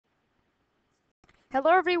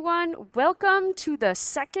Hello everyone, welcome to the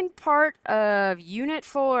second part of Unit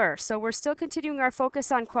 4. So we're still continuing our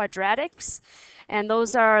focus on quadratics, and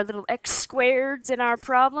those are little x squareds in our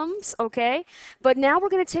problems, okay? But now we're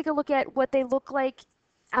going to take a look at what they look like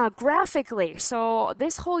graphically. So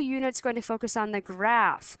this whole unit's going to focus on the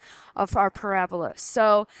graph of our parabola.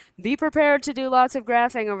 So be prepared to do lots of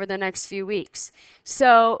graphing over the next few weeks.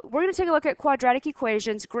 So we're going to take a look at quadratic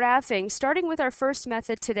equations, graphing, starting with our first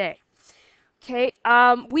method today. Okay,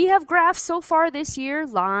 we have graphs so far this year,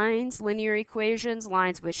 lines, linear equations,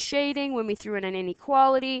 lines with shading when we threw in an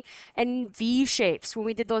inequality, and V-shapes when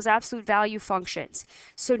we did those absolute value functions.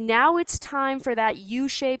 So now it's time for that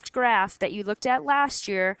U-shaped graph that you looked at last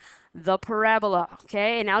year, the parabola,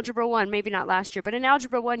 okay? In Algebra 1, maybe not last year, but in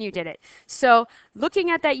Algebra 1 you did it. So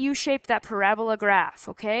looking at that U-shaped, that parabola graph,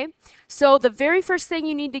 okay? So the very first thing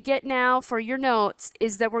you need to get now for your notes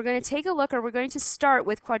is that we're going to take a look, or we're going to start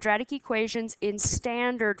with quadratic equations in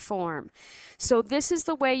standard form. So this is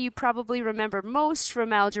the way you probably remember most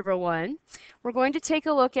from Algebra 1. We're going to take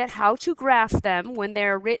a look at how to graph them when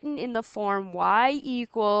they're written in the form y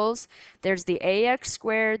equals, there's the ax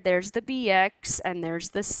squared, there's the bx, and there's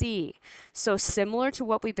the c. So similar to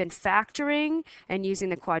what we've been factoring and using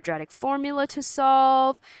the quadratic formula to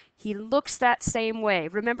solve, he looks that same way.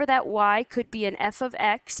 Remember that y could be an f of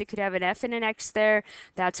x. It could have an f and an x there.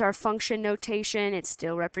 That's our function notation. It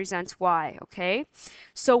still represents y, okay?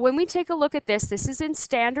 So when we take a look at this, this is in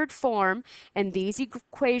standard form, and these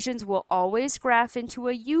equations will always graph into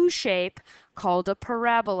a U shape called a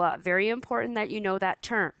parabola. Very important that you know that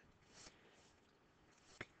term.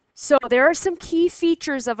 So there are some key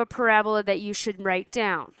features of a parabola that you should write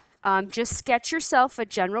down. Just sketch yourself a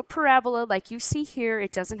general parabola like you see here.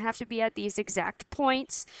 It doesn't have to be at these exact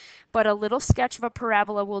points, but a little sketch of a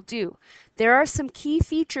parabola will do. There are some key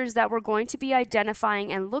features that we're going to be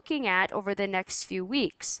identifying and looking at over the next few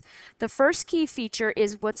weeks. The first key feature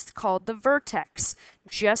is what's called the vertex.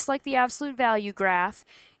 Just like the absolute value graph,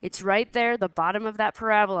 it's right there, the bottom of that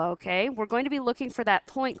parabola, okay? We're going to be looking for that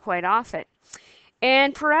point quite often.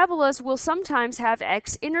 And parabolas will sometimes have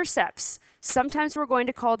x-intercepts. Sometimes we're going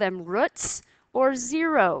to call them roots or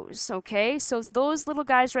zeros, okay? So those little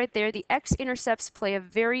guys right there, the x-intercepts play a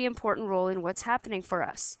very important role in what's happening for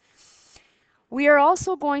us. We are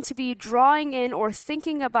also going to be drawing in or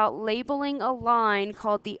thinking about labeling a line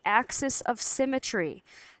called the axis of symmetry.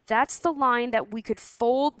 That's the line that we could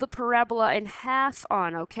fold the parabola in half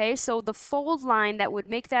on, okay? So the fold line that would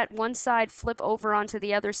make that one side flip over onto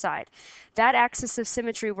the other side. That axis of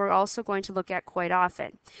symmetry we're also going to look at quite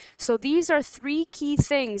often. So these are three key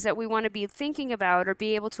things that we want to be thinking about or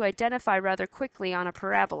be able to identify rather quickly on a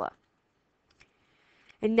parabola.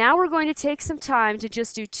 And now we're going to take some time to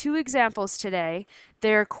just do two examples today.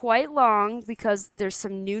 They're quite long because there's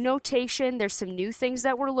some new notation, there's some new things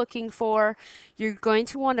that we're looking for. You're going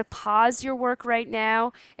to want to pause your work right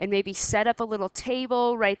now and maybe set up a little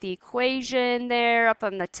table, write the equation there up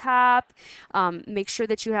on the top. Make sure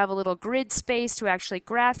that you have a little grid space to actually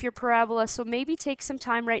graph your parabola. So maybe take some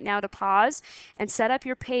time right now to pause and set up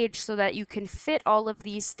your page so that you can fit all of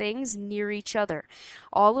these things near each other.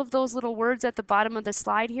 All of those little words at the bottom of the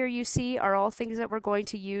slide here you see are all things that we're going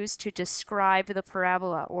to use to describe the parabola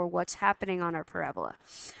or what's happening on our parabola.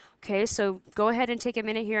 Okay, so go ahead and take a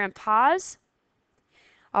minute here and pause.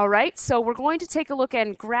 All right, so we're going to take a look at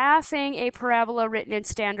graphing a parabola written in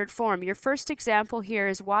standard form. Your first example here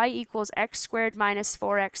is y equals x squared minus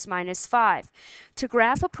 4x minus 5. To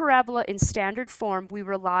graph a parabola in standard form, we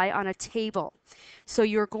rely on a table. So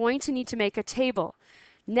you're going to need to make a table.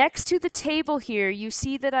 Next to the table here, you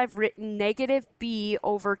see that I've written negative b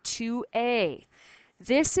over 2a.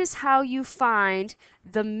 This is how you find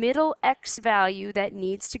the middle x value that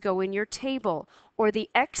needs to go in your table, or the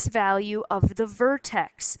x value of the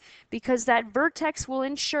vertex, because that vertex will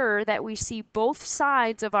ensure that we see both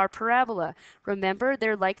sides of our parabola. Remember,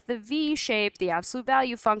 they're like the V shape, the absolute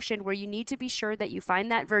value function, where you need to be sure that you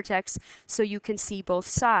find that vertex so you can see both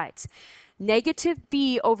sides. Negative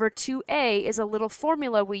b over 2a is a little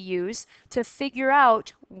formula we use to figure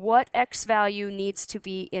out what x value needs to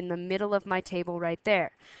be in the middle of my table right there.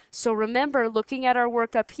 So remember, looking at our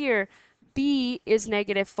work up here, b is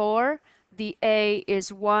negative 4, the a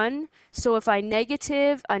is 1. So if I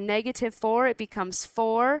negative a negative 4, it becomes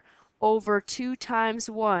 4 over 2 times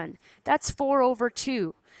 1. That's 4 over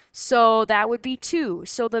 2. So that would be 2.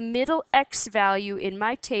 So the middle x value in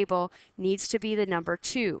my table needs to be the number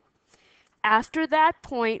 2. After that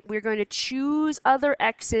point, we're going to choose other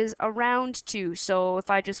x's around 2. So if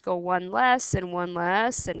I just go one less and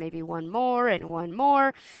maybe one more and one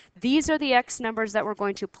more, these are the x numbers that we're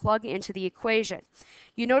going to plug into the equation.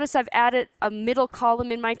 You notice I've added a middle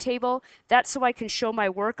column in my table. That's so I can show my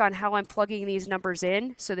work on how I'm plugging these numbers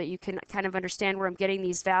in so that you can kind of understand where I'm getting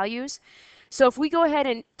these values. So if we go ahead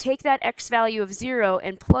and take that x value of 0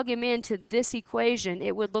 and plug him into this equation,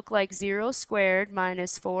 it would look like 0 squared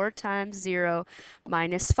minus 4 times 0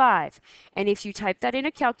 minus 5. And if you type that in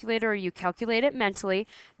a calculator or you calculate it mentally,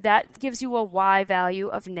 that gives you a y value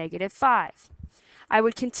of negative 5. I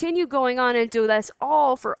would continue going on and do this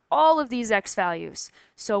all for all of these x values.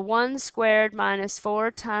 So 1 squared minus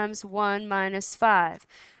 4 times 1 minus 5.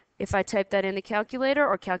 If I type that in the calculator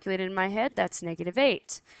or calculate it in my head, that's negative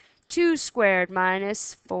 8. 2 squared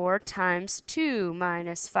minus 4 times 2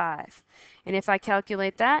 minus 5. And if I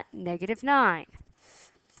calculate that, negative 9.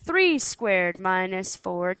 3 squared minus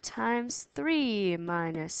 4 times 3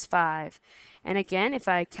 minus 5. And again, if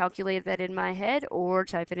I calculate that in my head or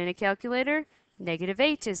type it in a calculator, negative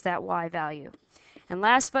 8 is that y value. And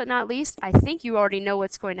last but not least, I think you already know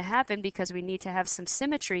what's going to happen because we need to have some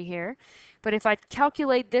symmetry here. But if I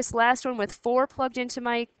calculate this last one with 4 plugged into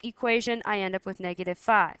my equation, I end up with negative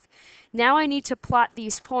 5. Now I need to plot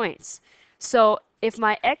these points. So if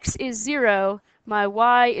my x is 0, my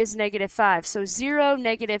y is negative 5. So 0,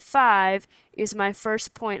 negative 5 is my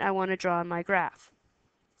first point I want to draw on my graph.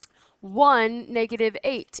 1, negative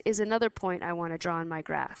 8 is another point I want to draw on my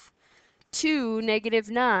graph. 2, negative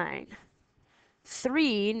 9.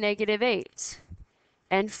 3, negative 8,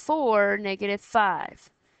 and 4, negative 5.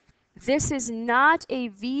 This is not a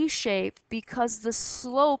V shape because the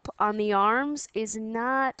slope on the arms is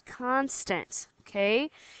not constant, okay?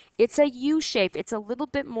 It's a U shape. It's a little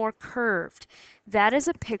bit more curved. That is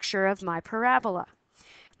a picture of my parabola.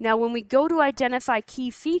 Now, when we go to identify key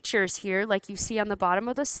features here, like you see on the bottom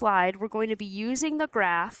of the slide, we're going to be using the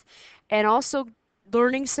graph and also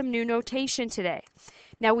learning some new notation today.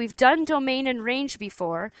 Now we've done domain and range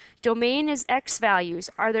before. Domain is x values.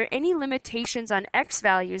 Are there any limitations on x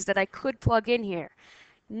values that I could plug in here?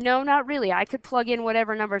 No, not really. I could plug in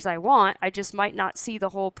whatever numbers I want. I just might not see the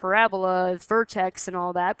whole parabola, vertex, and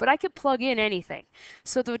all that, but I could plug in anything.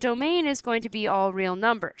 So the domain is going to be all real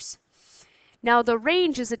numbers. Now the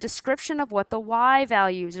range is a description of what the y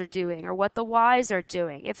values are doing or what the y's are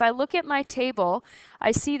doing. If I look at my table,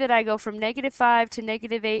 I see that I go from negative 5 to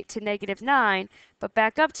negative 8 to negative 9, but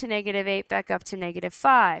back up to negative 8, back up to negative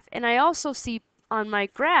 5. And I also see on my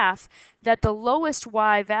graph that the lowest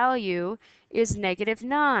y value is negative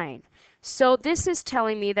 9. So this is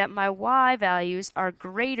telling me that my y values are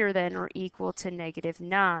greater than or equal to negative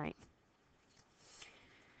 9.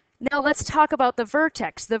 Now let's talk about the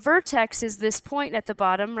vertex. The vertex is this point at the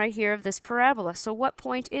bottom right here of this parabola. So what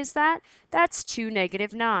point is that? That's 2,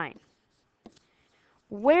 negative 9.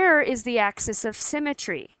 Where is the axis of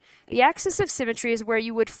symmetry? The axis of symmetry is where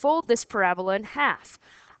you would fold this parabola in half.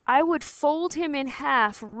 I would fold him in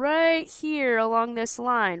half right here along this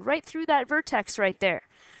line, right through that vertex right there.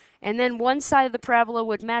 And then one side of the parabola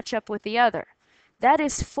would match up with the other. That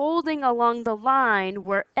is folding along the line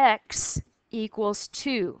where x equals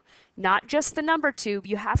 2. Not just the number 2,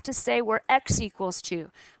 you have to say where x equals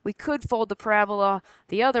 2. We could fold the parabola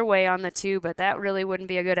the other way on the 2, but that really wouldn't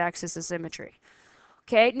be a good axis of symmetry.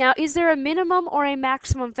 Okay, now is there a minimum or a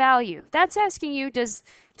maximum value? That's asking you, does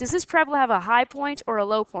this parabola have a high point or a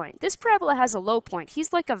low point? This parabola has a low point.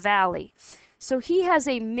 He's like a valley. So he has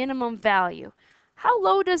a minimum value. How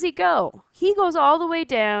low does he go? He goes all the way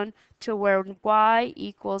down to where y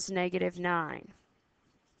equals negative 9.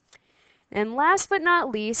 And last but not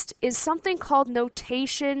least is something called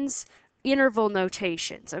notations, interval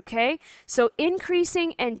notations, okay? So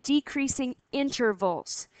increasing and decreasing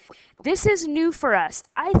intervals. This is new for us.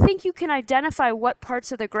 I think you can identify what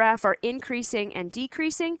parts of the graph are increasing and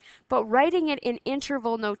decreasing, but writing it in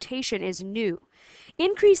interval notation is new.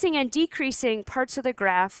 Increasing and decreasing parts of the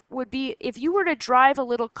graph would be if you were to drive a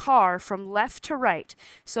little car from left to right.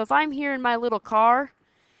 So if I'm here in my little car,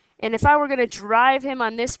 and if I were going to drive him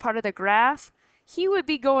on this part of the graph, he would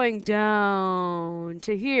be going down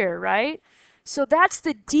to here, right? So that's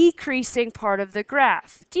the decreasing part of the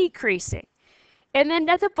graph, decreasing. And then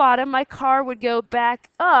at the bottom, my car would go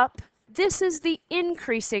back up. This is the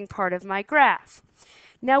increasing part of my graph.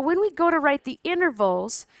 Now, when we go to write the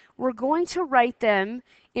intervals, we're going to write them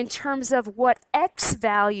in terms of what x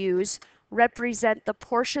values represent the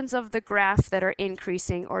portions of the graph that are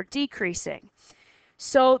increasing or decreasing.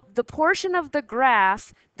 So the portion of the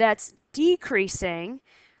graph that's decreasing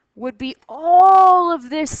would be all of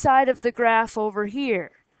this side of the graph over here,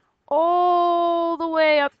 all the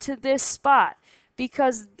way up to this spot,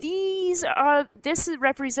 because this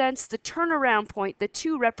represents the turnaround point. The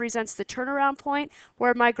 2 represents the turnaround point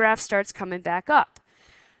where my graph starts coming back up.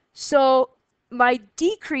 So My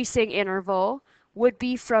decreasing interval would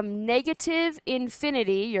be from negative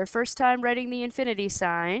infinity, your first time writing the infinity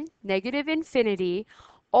sign, negative infinity,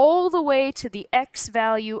 all the way to the x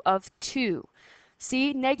value of 2.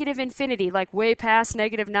 See, negative infinity, like way past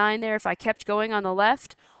 -9 there, if I kept going on the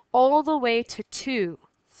left, all the way to 2.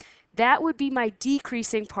 That would be my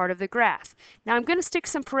decreasing part of the graph. Now I'm going to stick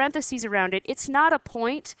some parentheses around it. It's not a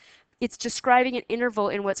point. It's describing an interval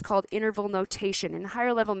in what's called interval notation. In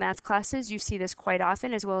higher level math classes, you see this quite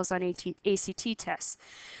often, as well as on ACT tests.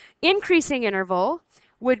 Increasing interval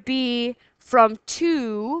would be from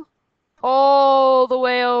 2 all the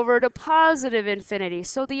way over to positive infinity.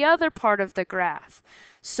 So the other part of the graph.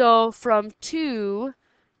 So from 2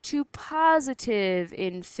 to positive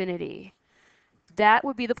infinity. That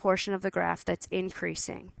would be the portion of the graph that's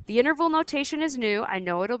increasing. The interval notation is new. I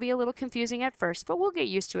know it'll be a little confusing at first, but we'll get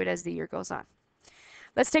used to it as the year goes on.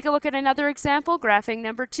 Let's take a look at another example, graphing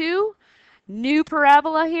number 2. New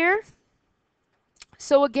parabola here.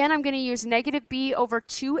 So again, I'm going to use negative b over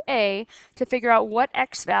 2a to figure out what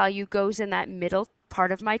x value goes in that middle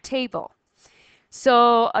part of my table.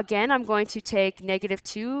 So again, I'm going to take negative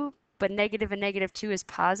 2, but negative and negative 2 is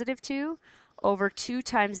positive 2, over 2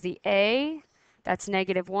 times the a. That's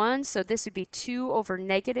 -1, so this would be 2 over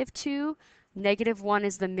 -2. -1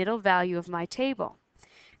 is the middle value of my table.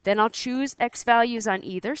 Then I'll choose x values on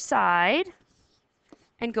either side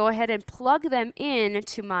and go ahead and plug them in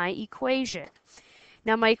to my equation.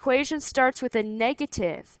 Now my equation starts with a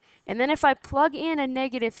negative, and then if I plug in a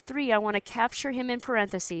 -3, I want to capture him in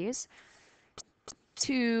parentheses.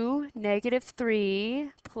 2,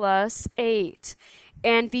 -3 plus 8.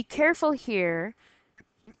 And be careful here.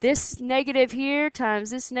 This negative here times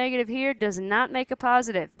this negative here does not make a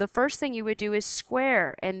positive. The first thing you would do is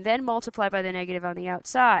square and then multiply by the negative on the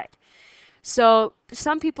outside. So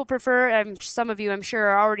some people prefer, some of you I'm sure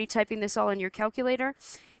are already typing this all in your calculator.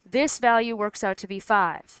 This value works out to be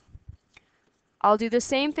 5. I'll do the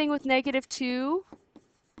same thing with -2.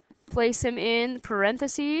 Place him in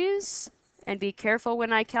parentheses and be careful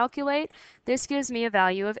when I calculate. This gives me a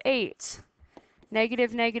value of 8.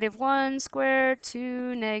 -1 squared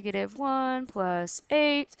to -1 plus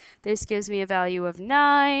 8. This gives me a value of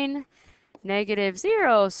 9.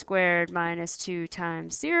 -0 squared minus 2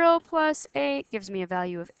 times 0 plus 8 gives me a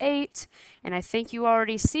value of 8. And I think you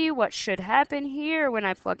already see what should happen here when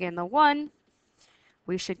I plug in the 1.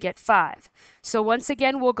 We should get 5. So once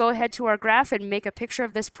again, we'll go ahead to our graph and make a picture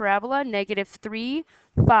of this parabola. -3,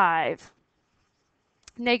 5.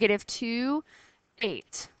 -2,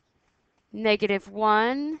 8.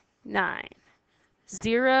 -1, 9.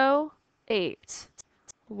 0, 8.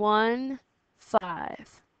 1,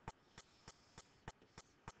 5.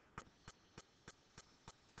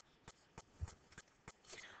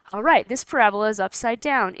 All right, this parabola is upside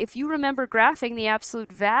down. If you remember graphing the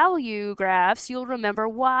absolute value graphs, you'll remember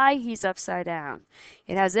why he's upside down.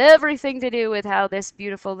 It has everything to do with how this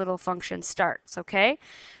beautiful little function starts, okay?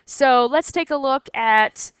 So let's take a look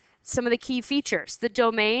at some of the key features. The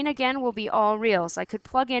domain, again, will be all reals. I could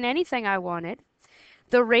plug in anything I wanted.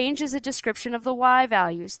 The range is a description of the y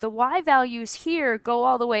values. The y values here go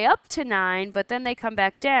all the way up to 9, but then they come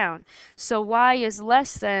back down. So y is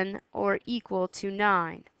less than or equal to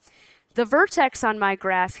 9. The vertex on my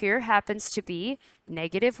graph here happens to be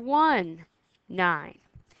 -1, 9.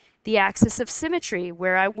 The axis of symmetry,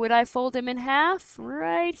 where would I fold him in half?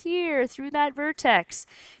 Right here, through that vertex.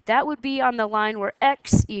 That would be on the line where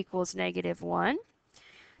x equals -1.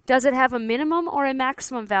 Does it have a minimum or a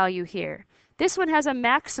maximum value here? This one has a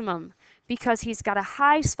maximum because he's got a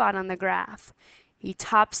high spot on the graph. He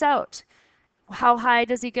tops out. How high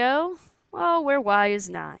does he go? Well, where y is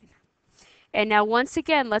 9. And now once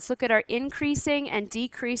again, let's look at our increasing and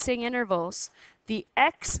decreasing intervals, the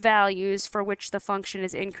x values for which the function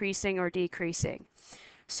is increasing or decreasing.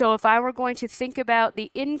 So if I were going to think about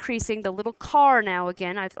the increasing, the little car now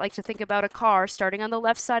again, I'd like to think about a car starting on the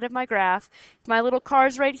left side of my graph. If my little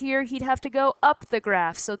car's right here, he'd have to go up the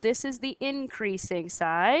graph. So this is the increasing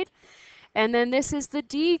side. And then this is the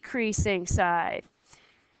decreasing side.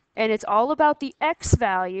 And it's all about the x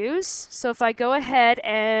values. So if I go ahead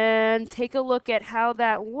and take a look at how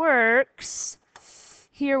that works,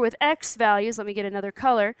 here with x values, let me get another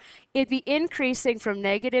color, it'd be increasing from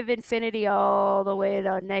 -infinity all the way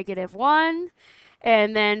to -1,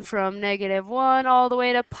 and then from -1 all the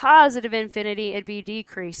way to positive infinity, it'd be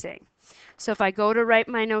decreasing. So if I go to write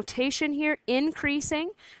my notation here,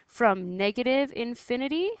 increasing from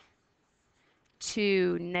 -infinity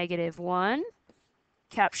to -1,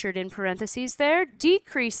 captured in parentheses there,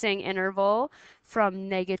 decreasing interval from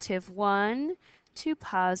 -1 to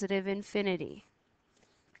positive infinity.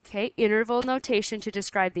 Okay, interval notation to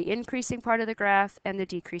describe the increasing part of the graph and the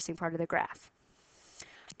decreasing part of the graph.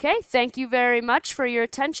 Okay, thank you very much for your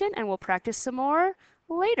attention, and we'll practice some more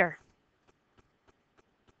later.